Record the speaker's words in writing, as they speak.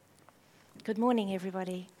Good morning,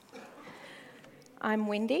 everybody. I'm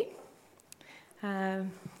Wendy.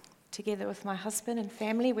 Together with my husband and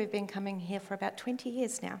family, we've been coming here for about 20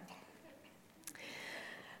 years now.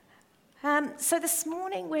 So this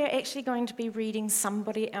morning, we're actually going to be reading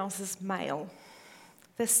somebody else's mail.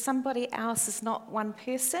 This somebody else is not one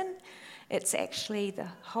person, it's actually the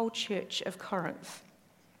whole church of Corinth.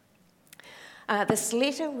 This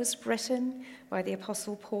letter was written by the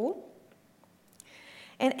Apostle Paul.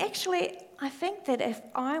 And actually, I think that if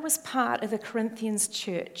I was part of the Corinthians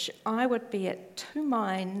church, I would be at two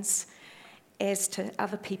minds as to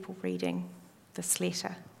other people reading this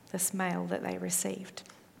letter, this mail that they received.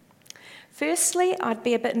 Firstly, I'd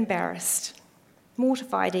be a bit embarrassed,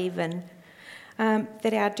 mortified even,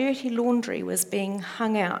 that our dirty laundry was being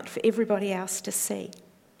hung out for everybody else to see.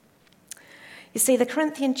 You see, the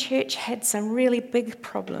Corinthian church had some really big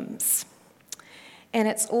problems. And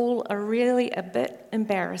it's all really a bit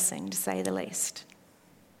embarrassing, to say the least.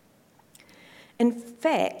 In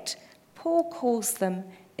fact, Paul calls them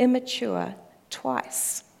immature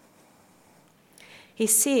twice. He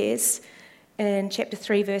says in chapter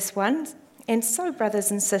 3, verse 1, "And so, brothers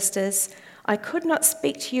and sisters, I could not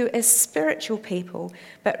speak to you as spiritual people,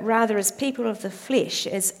 but rather as people of the flesh,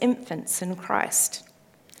 as infants in Christ."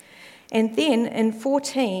 And then in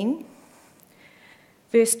 14,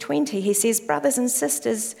 verse 20, he says, "Brothers and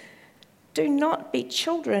sisters, do not be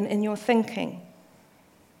children in your thinking."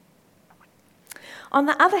 On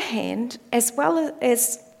the other hand, as well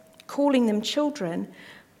as calling them children,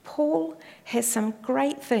 Paul has some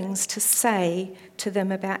great things to say to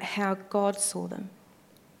them about how God saw them.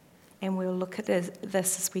 And we'll look at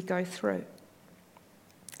this as we go through.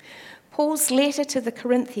 Paul's letter to the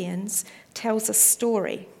Corinthians tells a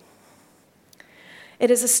story. It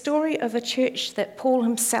is a story of a church that Paul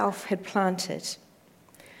himself had planted.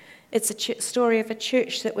 It's a story of a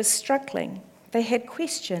church that was struggling. They had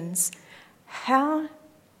questions. How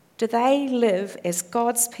do they live as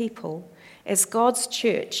God's people, as God's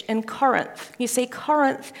church in Corinth? You see,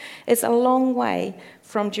 Corinth is a long way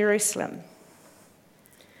from Jerusalem.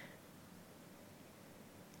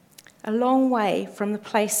 A long way from the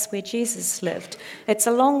place where Jesus lived. It's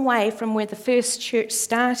a long way from where the first church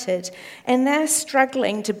started, and they're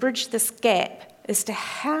struggling to bridge this gap as to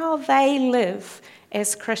how they live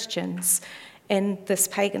as Christians in this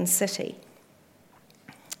pagan city.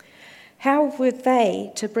 How were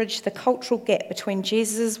they to bridge the cultural gap between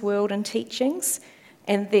Jesus' world and teachings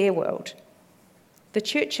and their world? The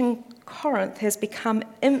church in Corinth has become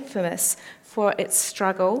infamous for its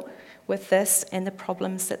struggle with this and the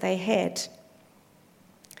problems that they had.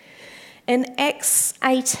 In Acts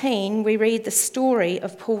 18, we read the story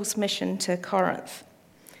of Paul's mission to Corinth.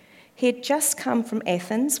 He had just come from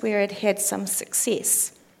Athens, where he'd had some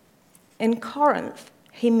success. In Corinth,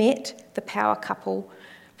 he met the power couple,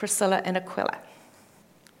 Priscilla and Aquila.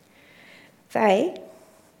 They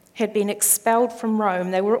had been expelled from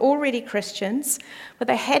Rome. They were already Christians, but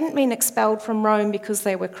they hadn't been expelled from Rome because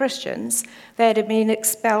they were Christians. They had been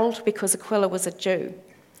expelled because Aquila was a Jew.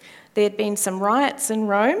 There had been some riots in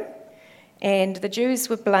Rome, and the Jews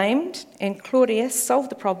were blamed, and Claudius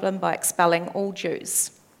solved the problem by expelling all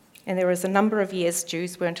Jews. And there was a number of years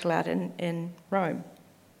Jews weren't allowed in Rome.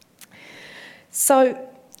 So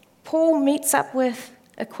Paul meets up with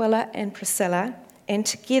Aquila and Priscilla, and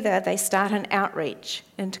together they start an outreach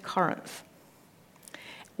into Corinth,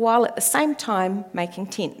 while at the same time making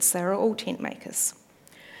tents. They were all tent makers.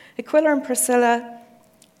 Aquila and Priscilla,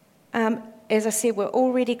 as I said, were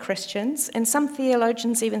already Christians, and some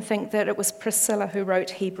theologians even think that it was Priscilla who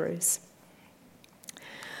wrote Hebrews.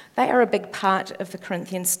 They are a big part of the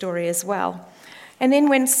Corinthian story as well. And then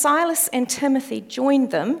when Silas and Timothy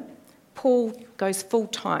joined them, Paul goes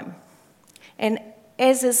full-time. And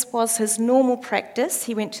as was his normal practice,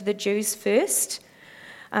 he went to the Jews first,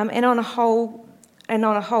 and on a whole,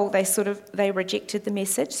 they rejected the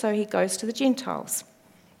message, so he goes to the Gentiles.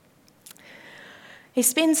 He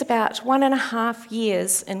spends about 1.5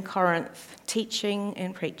 years in Corinth teaching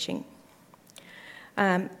and preaching,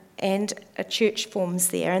 and a church forms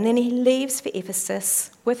there. And then he leaves for Ephesus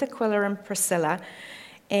with Aquila and Priscilla,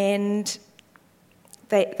 and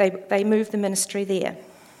they move the ministry there,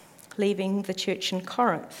 leaving the church in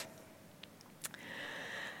Corinth.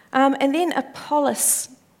 And then Apollos,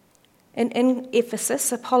 in Ephesus,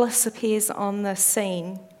 Apollos appears on the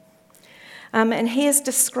scene. And he is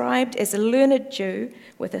described as a learned Jew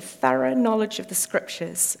with a thorough knowledge of the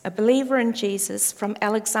scriptures, a believer in Jesus from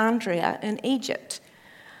Alexandria in Egypt.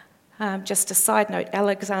 Just a side note,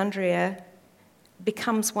 Alexandria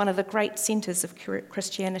becomes one of the great centres of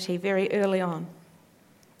Christianity very early on.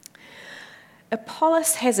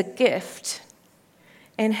 Apollos has a gift,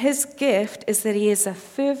 and his gift is that he is a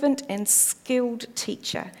fervent and skilled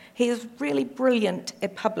teacher. He is really brilliant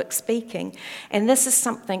at public speaking, and this is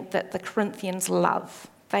something that the Corinthians love.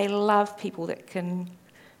 They love people that can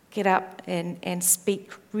get up and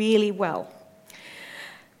speak really well.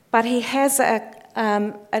 But he has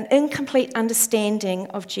an incomplete understanding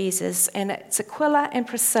of Jesus, and it's Aquila and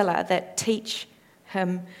Priscilla that teach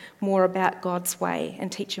him more about God's way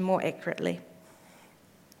and teach him more accurately.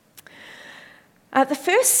 The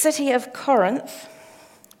first city of Corinth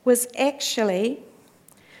was actually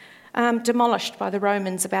demolished by the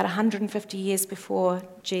Romans about 150 years before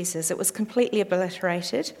Jesus. It was completely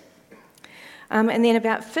obliterated. And then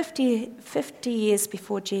about 50 years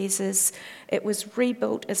before Jesus, it was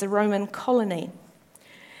rebuilt as a Roman colony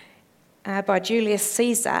by Julius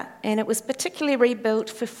Caesar, and it was particularly rebuilt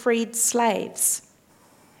for freed slaves.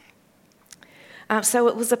 So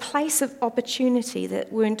it was a place of opportunity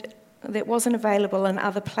that wasn't available in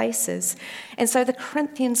other places. And so the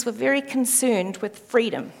Corinthians were very concerned with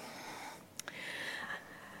freedom.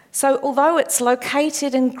 So although it's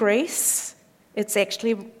located in Greece, it's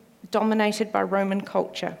actually dominated by Roman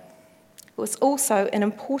culture. It was also an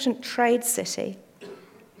important trade city.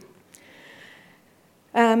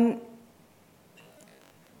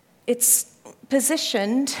 It's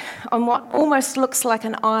positioned on what almost looks like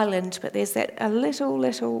an island, but there's a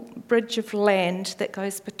little bridge of land that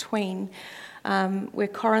goes between where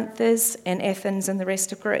Corinth is and Athens and the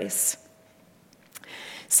rest of Greece.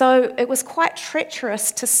 So it was quite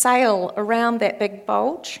treacherous to sail around that big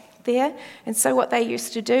bulge there, and so what they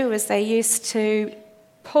used to do is they used to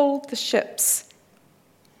pull the ships.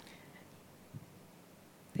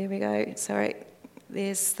 There we go, sorry,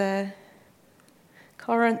 there's the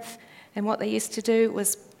Corinth. And what they used to do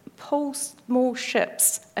was pull small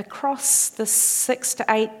ships across the 6 to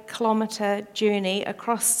 8 kilometre journey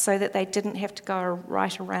across so that they didn't have to go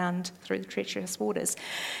right around through the treacherous waters.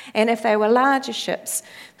 And if they were larger ships,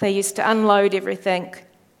 they used to unload everything,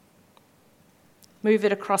 move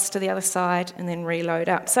it across to the other side, and then reload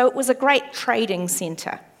up. So it was a great trading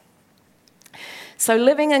centre. So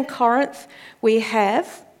living in Corinth, we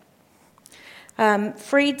have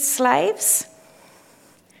freed slaves,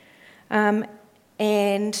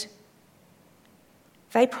 and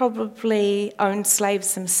they probably owned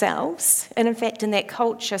slaves themselves. And in fact, in that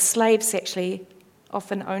culture, slaves actually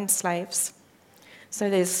often owned slaves. So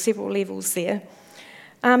there's several levels there.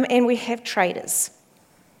 And we have traders.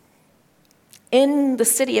 In the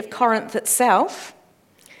city of Corinth itself,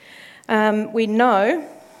 we know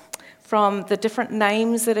from the different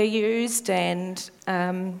names that are used and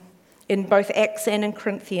in both Acts and in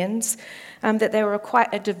Corinthians, that they were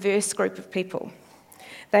quite a diverse group of people.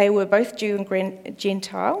 They were both Jew and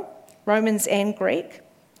Gentile, Romans and Greek.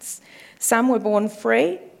 Some were born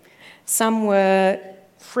free, some were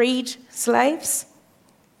freed slaves,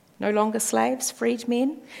 no longer slaves, freed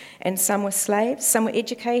men, and some were slaves. Some were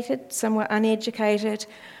educated, some were uneducated,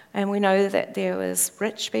 and we know that there was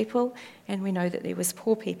rich people and we know that there was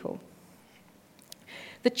poor people.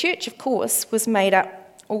 The church, of course, was made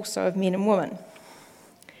up also of men and women.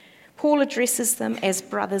 Paul addresses them as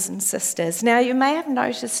brothers and sisters. Now, you may have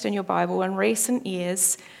noticed in your Bible in recent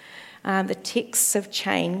years, the texts have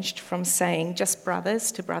changed from saying just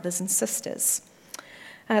brothers to brothers and sisters.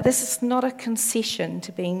 This is not a concession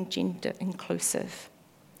to being gender inclusive,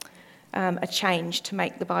 a change to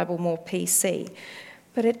make the Bible more PC,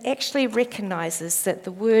 but it actually recognises that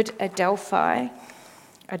the word adelphoi,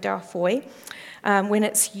 when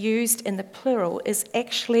it's used in the plural, is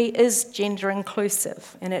gender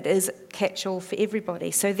inclusive, and it is catch-all for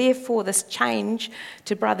everybody. So therefore, this change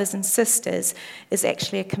to brothers and sisters is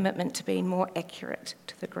actually a commitment to being more accurate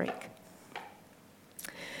to the Greek.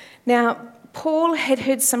 Now, Paul had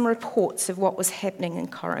heard some reports of what was happening in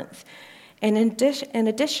Corinth, and in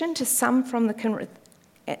addition, some from the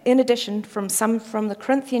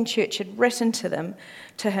Corinthian church had written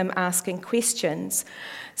to him asking questions.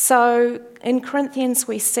 So in Corinthians,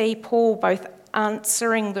 we see Paul both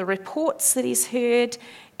answering the reports that he's heard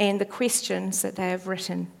and the questions that they have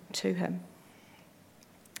written to him.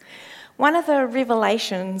 One of the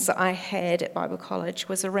revelations I had at Bible College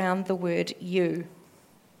was around the word you.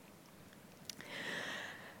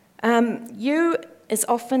 You is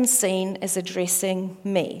often seen as addressing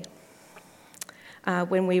me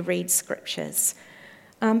when we read scriptures.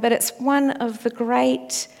 But it's one of the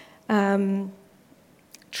great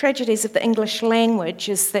tragedies of the English language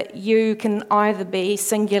is that you can either be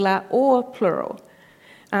singular or plural.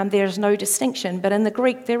 There is no distinction, but in the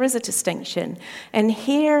Greek there is a distinction. And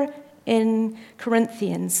here in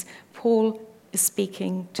Corinthians, Paul is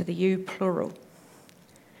speaking to the you plural.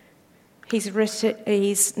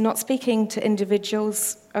 He's not speaking to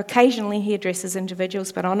individuals. Occasionally he addresses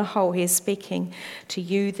individuals, but on a whole he is speaking to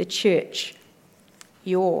you, the church.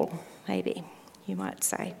 You all, maybe, you might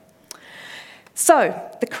say. So,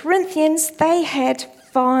 the Corinthians, they had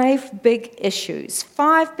 5 big issues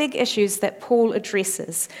that Paul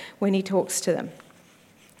addresses when he talks to them.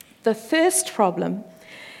 The first problem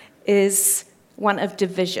is one of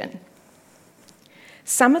division.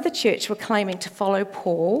 Some of the church were claiming to follow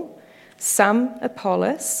Paul, some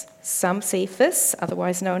Apollos, some Cephas,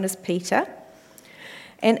 otherwise known as Peter.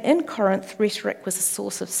 And in Corinth, rhetoric was a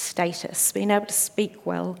source of status. Being able to speak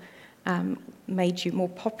well made you more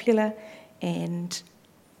popular and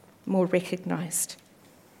more recognised.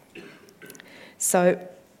 So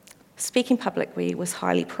speaking publicly was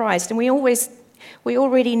highly prized. And we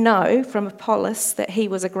already know from Apollos that he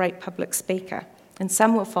was a great public speaker. And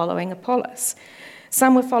some were following Apollos.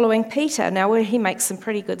 Some were following Peter. Now, he makes some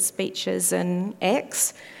pretty good speeches in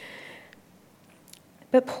Acts.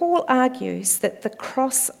 But Paul argues that the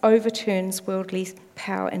cross overturns worldly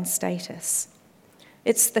power and status.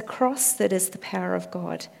 It's the cross that is the power of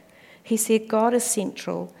God. He said God is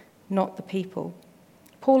central, not the people.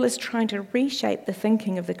 Paul is trying to reshape the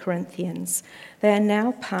thinking of the Corinthians. They are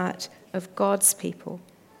now part of God's people.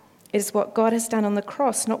 It is what God has done on the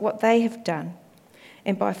cross, not what they have done.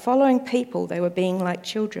 And by following people, they were being like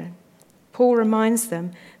children. Paul reminds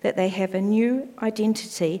them that they have a new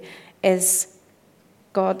identity as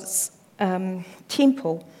God's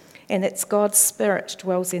temple, and that God's Spirit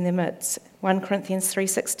dwells in their midst. 1 Corinthians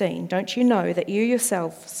 3:16, don't you know that you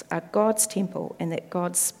yourselves are God's temple and that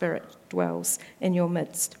God's Spirit dwells in your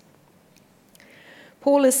midst?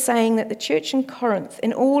 Paul is saying that the church in Corinth,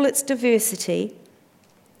 in all its diversity,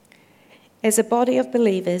 as a body of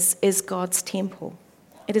believers, is God's temple.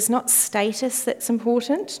 It is not status that's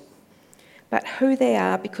important, but who they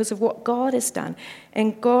are because of what God has done.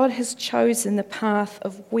 And God has chosen the path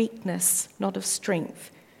of weakness, not of strength.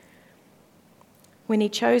 When he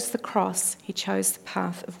chose the cross, he chose the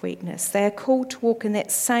path of weakness. They are called to walk in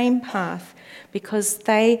that same path because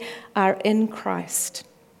they are in Christ.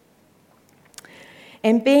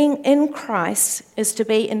 And being in Christ is to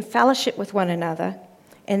be in fellowship with one another,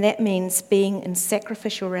 and that means being in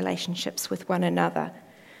sacrificial relationships with one another,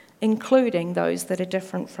 including those that are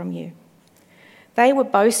different from you. They were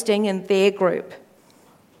boasting in their group.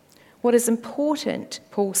 What is important,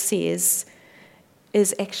 Paul says,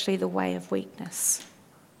 is actually the way of weakness,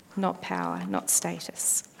 not power, not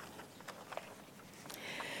status.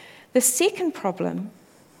 The second problem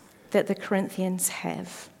that the Corinthians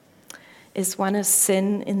have is one of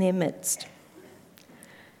sin in their midst.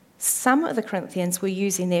 Some of the Corinthians were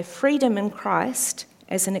using their freedom in Christ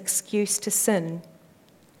as an excuse to sin,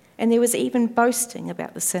 and there was even boasting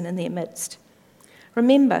about the sin in their midst.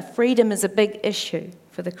 Remember, freedom is a big issue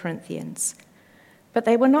for the Corinthians, but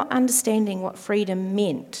they were not understanding what freedom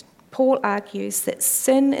meant. Paul argues that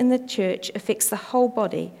sin in the church affects the whole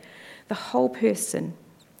body, the whole person,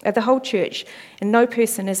 the whole church, and no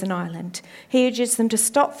person is an island. He urges them to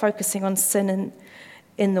stop focusing on sin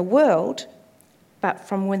in the world, but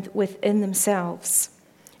from within themselves.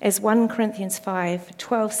 As 1 Corinthians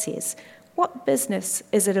 5:12 says, what business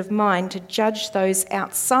is it of mine to judge those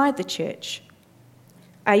outside the church?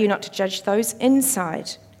 Are you not to judge those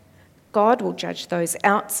inside? God will judge those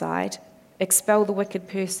outside. Expel the wicked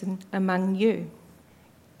person among you.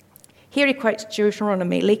 Here he quotes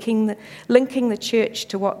Deuteronomy, linking the church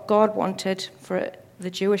to what God wanted for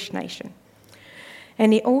the Jewish nation.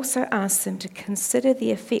 And he also asks them to consider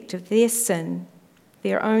the effect of their sin,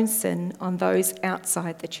 their own sin, on those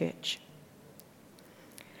outside the church.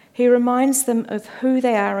 He reminds them of who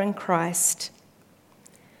they are in Christ.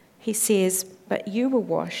 He says, but you were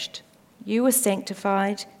washed, you were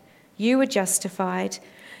sanctified, you were justified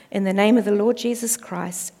in the name of the Lord Jesus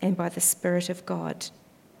Christ and by the Spirit of God.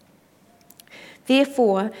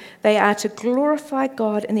 Therefore, they are to glorify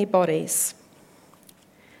God in their bodies.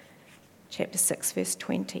 Chapter 6, verse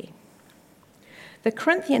 20. The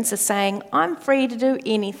Corinthians are saying, I'm free to do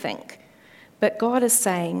anything. But God is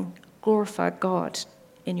saying, glorify God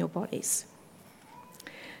in your bodies.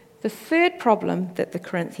 The third problem that the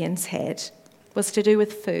Corinthians had was to do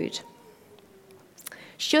with food.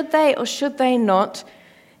 Should they or should they not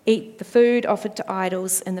eat the food offered to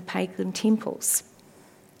idols in the pagan temples?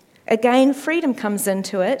 Again, freedom comes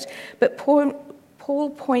into it, but Paul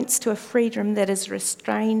points to a freedom that is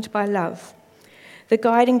restrained by love. The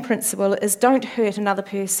guiding principle is don't hurt another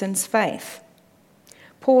person's faith.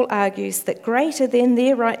 Paul argues that greater than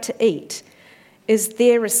their right to eat is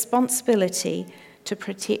their responsibility to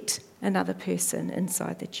protect another person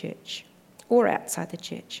inside the church or outside the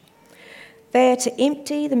church. They are to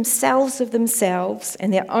empty themselves of themselves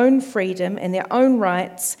and their own freedom and their own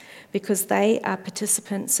rights because they are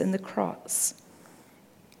participants in the cross.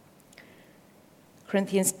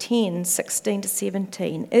 Corinthians 10, 16 to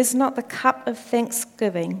 17. Is not the cup of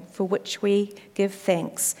thanksgiving for which we give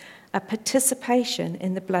thanks a participation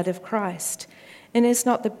in the blood of Christ? And is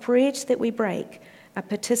not the bread that we break a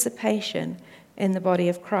participation in the body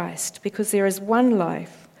of Christ? Because there is one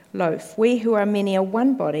loaf, we who are many are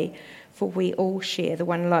one body, for we all share the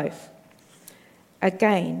one loaf.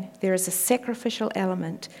 Again, there is a sacrificial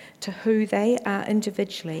element to who they are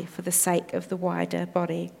individually for the sake of the wider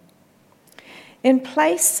body. In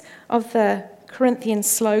place of the Corinthian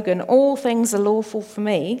slogan, all things are lawful for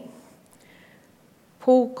me,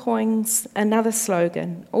 Paul coins another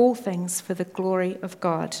slogan, all things for the glory of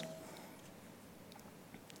God.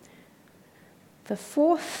 The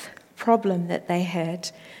fourth problem that they had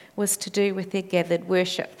was to do with their gathered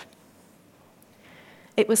worship.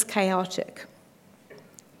 It was chaotic.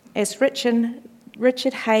 As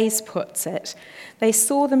Richard Hayes puts it, they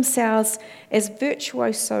saw themselves as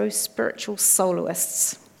virtuoso spiritual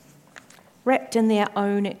soloists, wrapped in their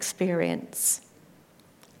own experience.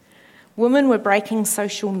 Women were breaking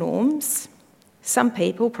social norms. Some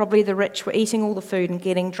people, probably the rich, were eating all the food and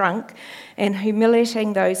getting drunk and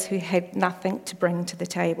humiliating those who had nothing to bring to the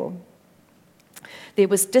table. There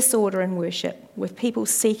was disorder in worship, with people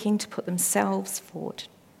seeking to put themselves forward.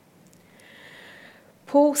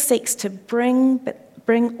 Paul seeks to bring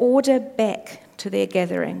order back to their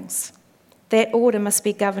gatherings. That order must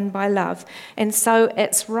be governed by love. And so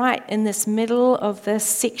it's right in this middle of this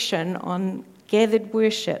section on gathered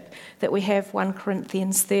worship that we have 1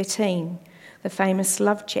 Corinthians 13, the famous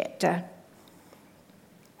love chapter.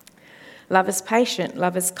 Love is patient,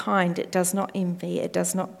 love is kind, it does not envy, it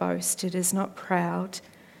does not boast, it is not proud,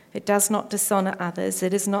 it does not dishonour others,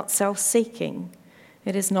 it is not self-seeking,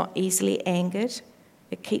 it is not easily angered,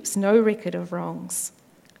 it keeps no record of wrongs.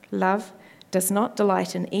 Love does not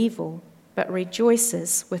delight in evil, but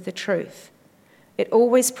rejoices with the truth. It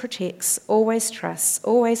always protects, always trusts,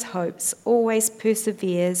 always hopes, always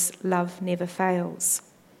perseveres. Love never fails.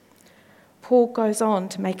 Paul goes on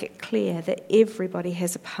to make it clear that everybody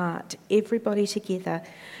has a part, everybody together.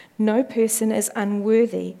 No person is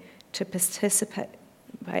unworthy to participate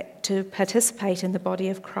in the body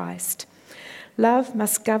of Christ. Love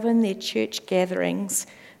must govern their church gatherings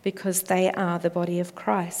because they are the body of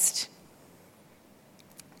Christ.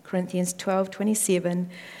 Corinthians 12:27.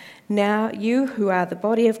 Now you who are the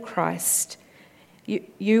body of Christ,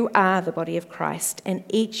 you are the body of Christ, and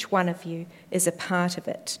each one of you is a part of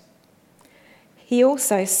it. He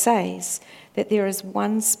also says that there is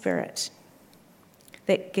one Spirit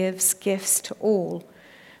that gives gifts to all.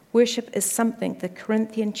 Worship is something the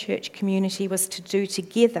Corinthian church community was to do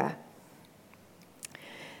together.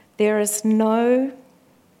 There is no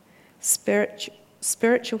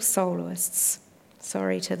spiritual soloists.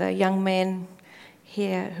 Sorry to the young man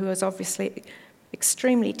here who is obviously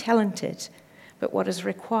extremely talented, but what is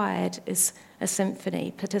required is a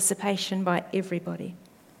symphony, participation by everybody.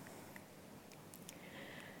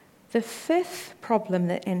 The fifth problem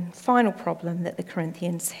and final problem that the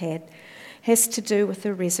Corinthians had has to do with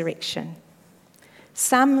the resurrection.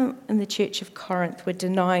 Some in the Church of Corinth were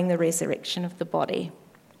denying the resurrection of the body.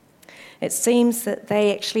 It seems that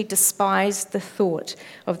they actually despised the thought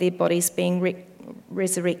of their bodies being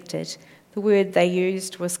resurrected. The word they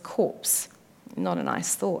used was corpse, not a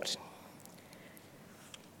nice thought.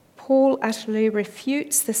 Paul utterly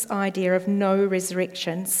refutes this idea of no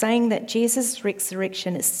resurrection, saying that Jesus'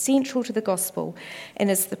 resurrection is central to the gospel and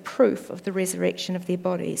is the proof of the resurrection of their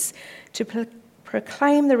bodies. To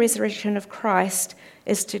proclaim the resurrection of Christ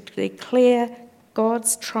is to declare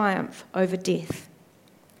God's triumph over death.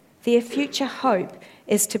 Their future hope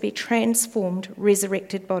is to be transformed,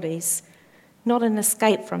 resurrected bodies, not an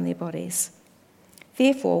escape from their bodies.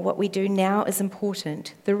 Therefore, what we do now is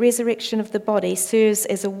important. The resurrection of the body serves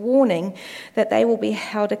as a warning that they will be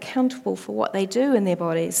held accountable for what they do in their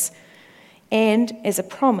bodies, and as a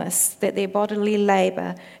promise that their bodily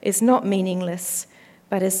labour is not meaningless,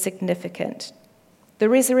 but is significant. The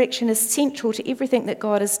resurrection is central to everything that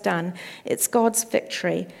God has done. It's God's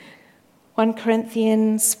victory. 1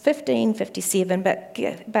 Corinthians 15:57,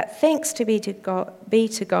 but thanks be to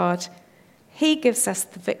God, He gives us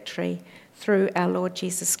the victory through our Lord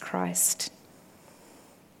Jesus Christ.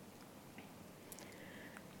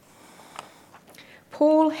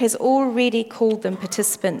 Paul has already called them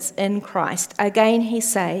participants in Christ. Again he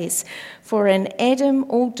says, for in Adam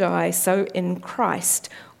all die, so in Christ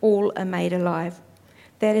all are made alive.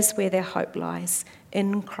 That is where their hope lies,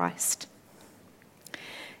 in Christ.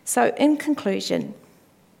 So, in conclusion,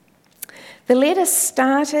 the letter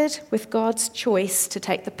started with God's choice to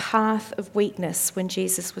take the path of weakness when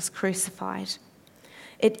Jesus was crucified.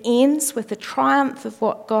 It ends with the triumph of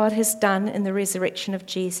what God has done in the resurrection of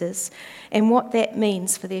Jesus and what that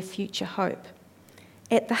means for their future hope.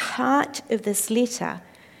 At the heart of this letter,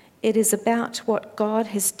 it is about what God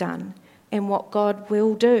has done and what God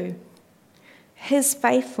will do. His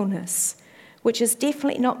faithfulness, which is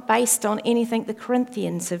definitely not based on anything the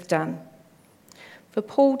Corinthians have done. For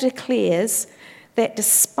Paul declares that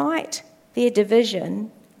despite their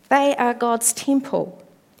division, they are God's temple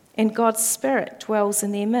and God's Spirit dwells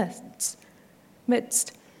in their midst.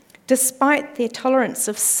 Despite their tolerance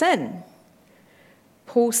of sin,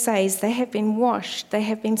 Paul says they have been washed, they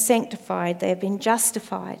have been sanctified, they have been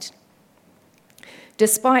justified.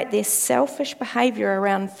 Despite their selfish behaviour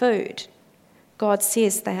around food, God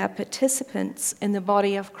says they are participants in the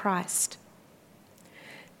body of Christ.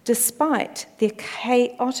 Despite their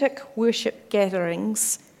chaotic worship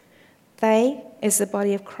gatherings, they, as the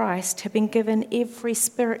body of Christ, have been given every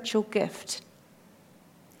spiritual gift.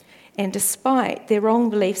 And despite their wrong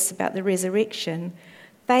beliefs about the resurrection,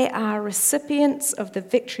 they are recipients of the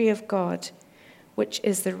victory of God, which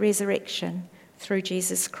is the resurrection through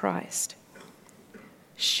Jesus Christ.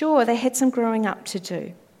 Sure, they had some growing up to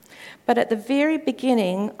do, but at the very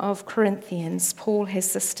beginning of Corinthians, Paul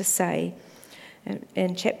has this to say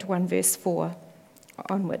in chapter 1, verse 4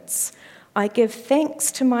 onwards. I give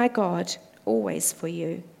thanks to my God always for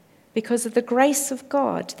you, because of the grace of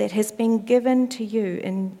God that has been given to you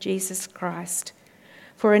in Jesus Christ.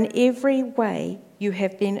 For in every way you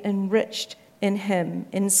have been enriched in him,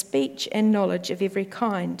 in speech and knowledge of every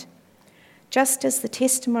kind, just as the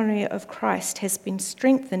testimony of Christ has been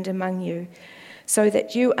strengthened among you, so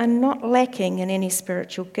that you are not lacking in any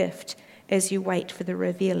spiritual gift as you wait for the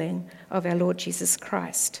revealing of our Lord Jesus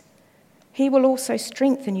Christ. He will also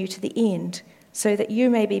strengthen you to the end, so that you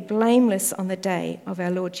may be blameless on the day of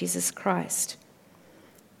our Lord Jesus Christ.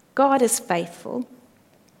 God is faithful.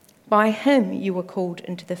 By him you were called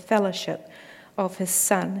into the fellowship of his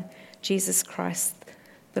Son, Jesus Christ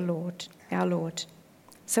the Lord, our Lord.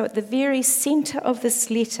 So at the very centre of this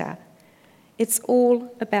letter, it's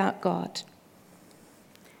all about God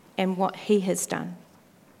and what he has done.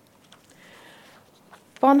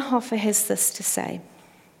 Bonhoeffer has this to say: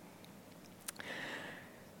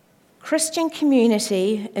 Christian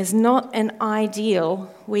community is not an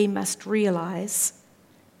ideal we must realise.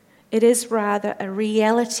 It is rather a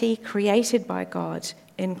reality created by God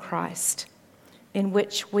in Christ, in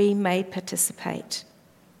which we may participate.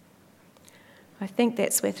 I think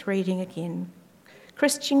that's worth reading again.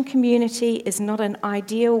 Christian community is not an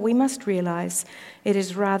ideal we must realise. It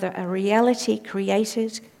is rather a reality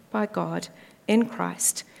created by God in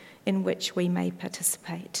Christ, in which we may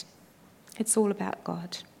participate. It's all about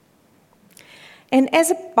God. And as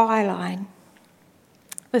a byline,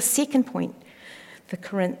 the second point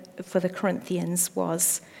for the Corinthians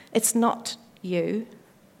was, it's not you,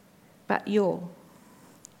 but you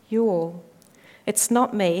all. It's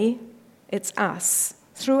not me, it's us.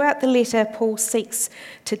 Throughout the letter, Paul seeks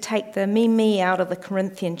to take the me out of the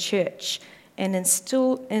Corinthian church and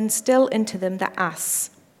instill into them the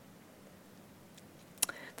us.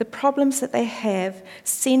 The problems that they have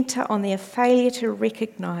centre on their failure to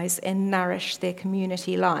recognise and nourish their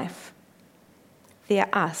community life. Their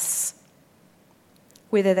us.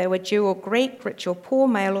 Whether they were Jew or Greek, rich or poor,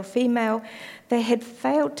 male or female, they had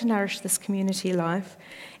failed to nourish this community life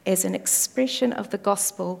as an expression of the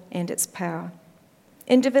gospel and its power.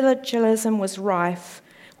 Individualism was rife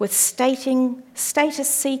with status-seeking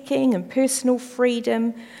and personal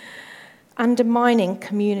freedom, undermining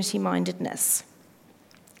community-mindedness.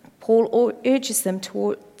 Paul urges them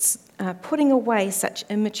towards putting away such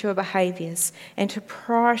immature behaviours and to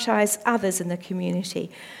prioritise others in the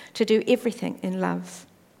community, to do everything in love.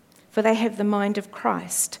 For they have the mind of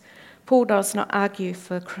Christ. Paul does not argue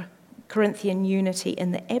for Corinthian unity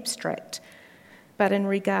in the abstract, but in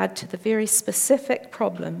regard to the very specific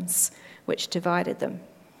problems which divided them.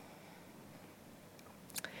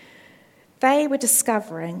 They were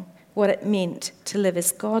discovering what it meant to live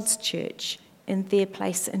as God's church in their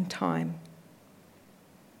place and time.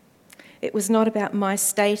 It was not about my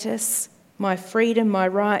status, my freedom, my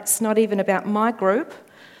rights, not even about my group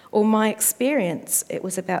or my experience. It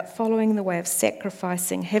was about following the way of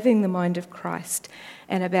sacrificing, having the mind of Christ,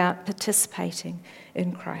 and about participating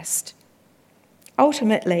in Christ.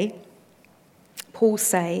 Ultimately, Paul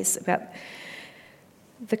says about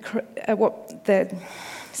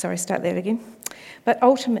But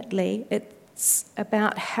ultimately, it's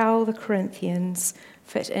about how the Corinthians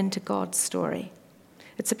fit into God's story.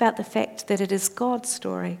 It's about the fact that it is God's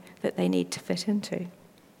story that they need to fit into.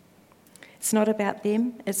 It's not about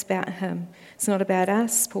them, it's about him. It's not about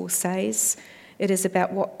us, Paul says. It is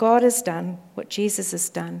about what God has done, what Jesus has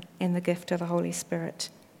done, and the gift of the Holy Spirit.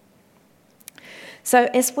 So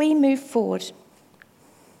as we move forward,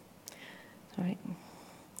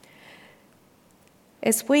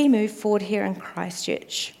 here in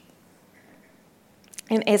Christchurch,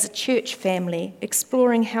 and as a church family,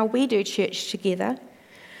 exploring how we do church together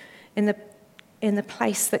in the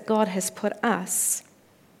place that God has put us,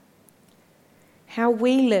 how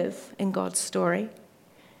we live in God's story,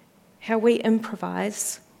 how we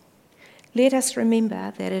improvise, let us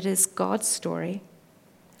remember that it is God's story.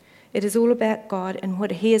 It is all about God and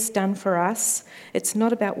what he has done for us. It's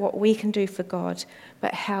not about what we can do for God,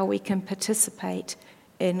 but how we can participate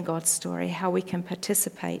in God's story, how we can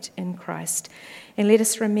participate in Christ. And let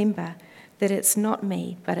us remember that it's not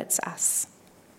me, but it's us.